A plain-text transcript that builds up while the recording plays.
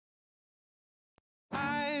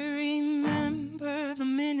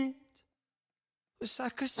was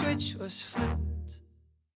like a switch was flipped.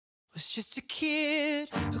 Was just a kid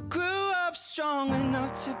who grew up strong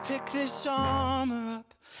enough to pick this armor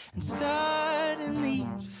up, and suddenly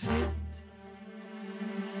it fit.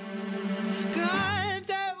 God,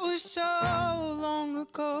 that was so long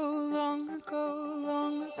ago, long ago,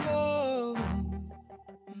 long ago.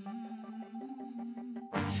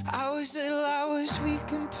 I was little, I was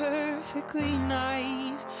weak and perfectly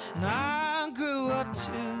naive, and I grew up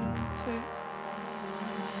too quick.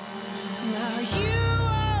 Now you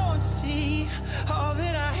won't see all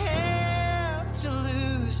that I had to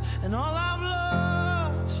lose, and all I've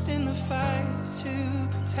lost in the fight to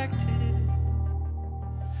protect it.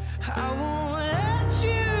 I won't let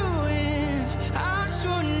you in, I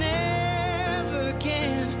swore never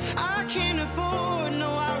again. I can't afford,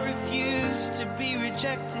 no, I refuse to be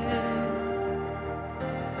rejected.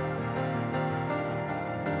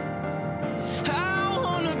 I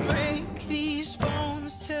wanna break these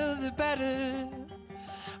bones till they're better.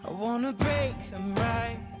 I wanna break them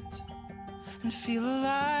right and feel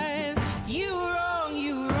alive. You were wrong,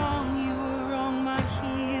 you were wrong, you were wrong. My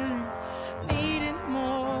healing needed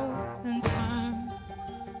more than time.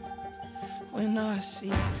 When I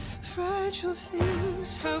see fragile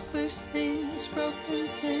things, helpless things, broken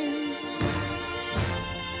things,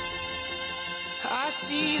 I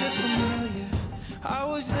see the familiar. I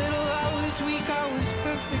was little, I was weak, I was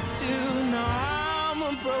perfect too. Now I'm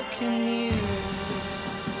a broken mirror,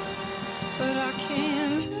 but I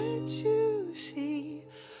can't let you see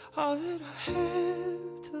all that I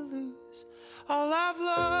have to lose, all I've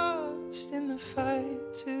lost in the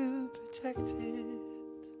fight to protect it.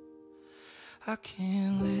 I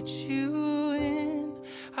can't let you in,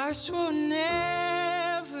 I swore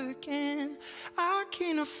never again. I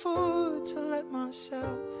can't afford to let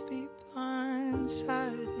myself be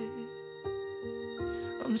blindsided.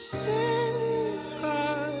 I'm standing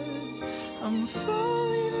guard, I'm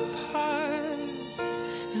falling apart,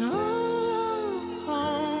 and all I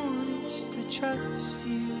want is to trust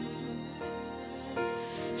you.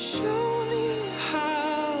 Show me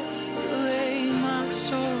how to lay my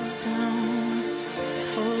sword down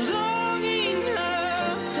for long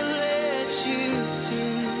enough to let you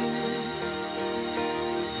through.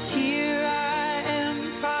 Here I am,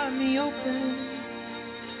 pry me open.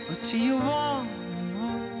 What do you want to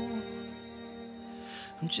know?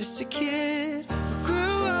 I'm just a kid who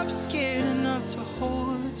grew up scared enough to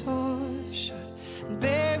hold the door shut and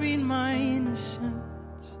buried my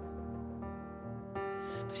innocence.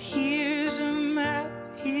 But here's a map,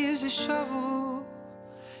 here's a shovel,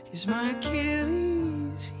 here's my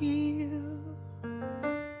Achilles heel.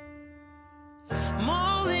 I'm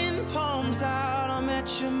all in, palms out, I'm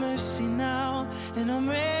at your mercy now, and I'm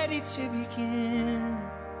ready to begin.